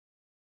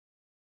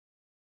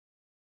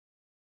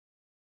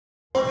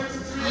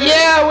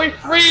we're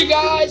free,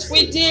 guys.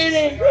 We did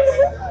it.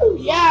 Woo-hoo.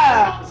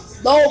 Yeah.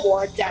 No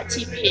more that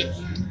TP.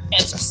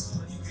 It's just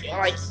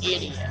like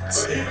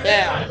idiots.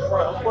 Yeah,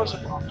 bro. Of course.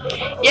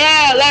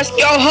 Yeah, let's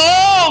go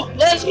home.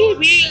 Let's get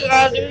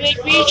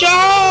make me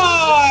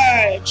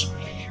charge.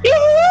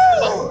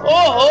 Yoo-hoo!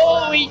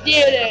 Oh, we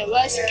did it.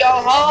 Let's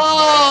go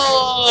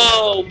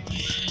home.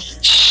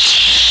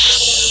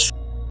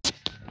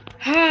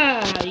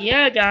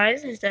 Yeah,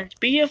 guys, it's a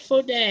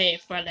beautiful day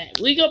for that.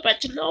 We go back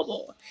to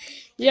normal.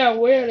 Yeah,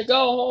 we're gonna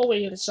go home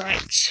in the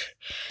sites.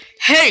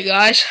 Hey,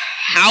 guys,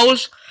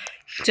 how's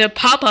the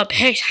Papa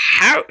Pig's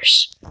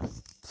house?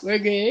 We're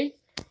good.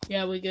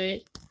 Yeah, we're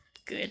good.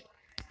 Good.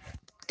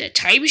 The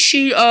time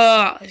machine,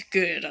 is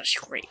good. That's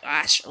great,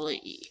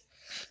 actually.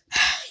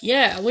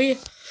 Yeah, we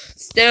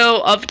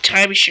still up the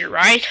time machine,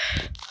 right?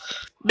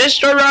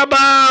 Mr.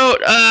 Robot,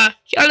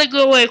 gotta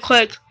go away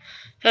quick.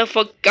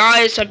 For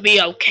guys to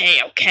be okay,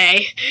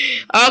 okay?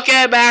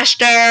 Okay,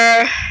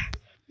 Master.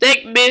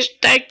 Thank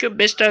you,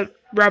 Mr.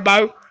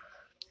 Robot.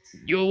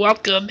 You're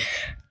welcome.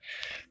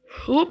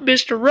 Who,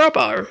 Mr.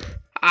 Robot?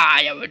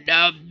 I am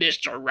now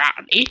Mr.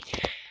 Rodney.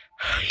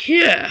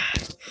 Yeah.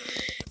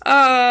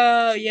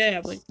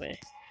 Yeah, wait.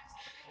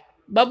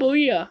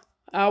 Babuya,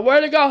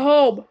 where to go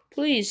home,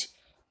 please?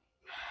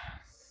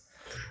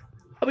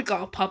 Let me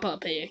go Papa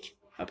Pig.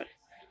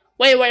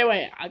 Wait,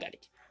 I got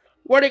it.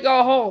 Where to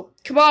go home?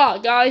 Come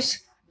on, guys.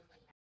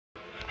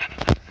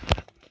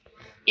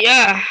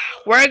 Yeah,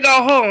 where to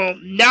go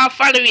home? Now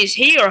finally is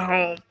here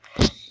home.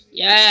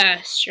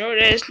 Yeah, sure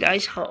is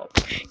nice home.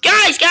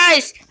 Guys,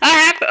 I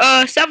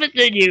have something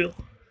to do.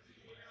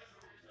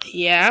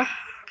 Yeah.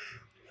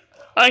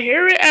 I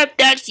hear it at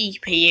Daddy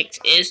Pigs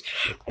is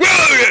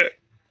murder.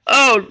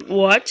 Oh,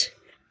 what?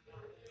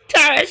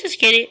 Sorry, just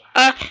kidding.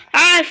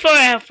 I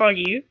thought for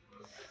you.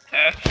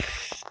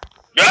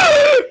 No,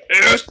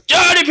 it's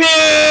Daddy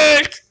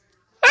Pig.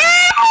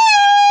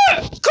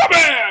 Come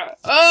here!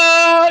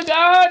 Oh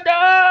God, no!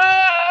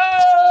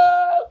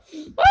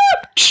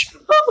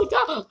 Oh my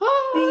God!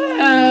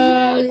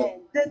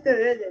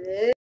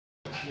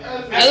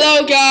 Hello,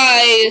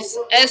 guys.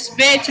 It's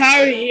Meet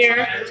Peppa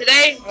here.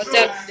 Today, I'm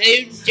the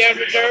new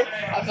janitor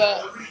of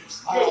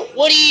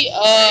Woody,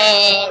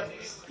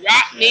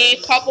 Rodney,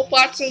 Couple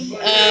Button,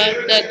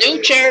 the new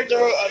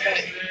janitor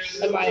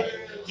of my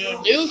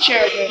new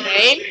janitor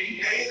name,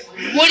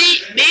 Woody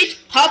Meet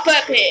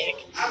Peppa Pig.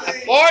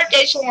 4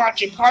 days for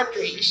watching part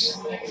 3.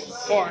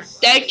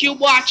 Thank you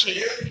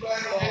watching for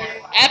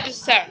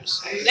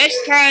episodes.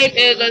 Next time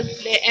is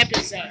the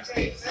episode.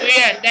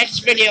 Yeah, next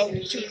video,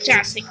 2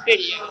 fantastic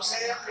videos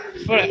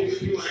for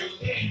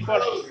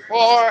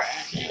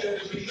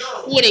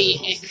Woody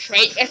and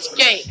Great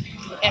Escape,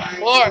 and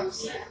for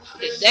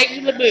the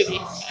next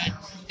movie.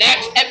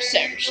 Next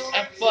episodes.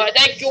 And for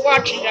thank you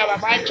watching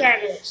on my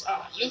channels,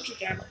 YouTube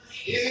channel.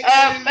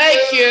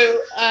 Thank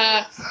you.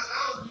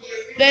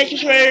 Thank you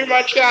very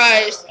much,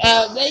 guys.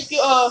 Thank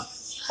you all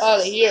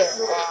here.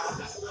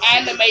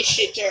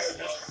 Animation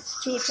journey.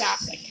 2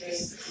 topic.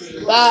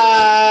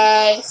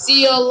 Bye.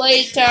 See you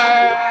later.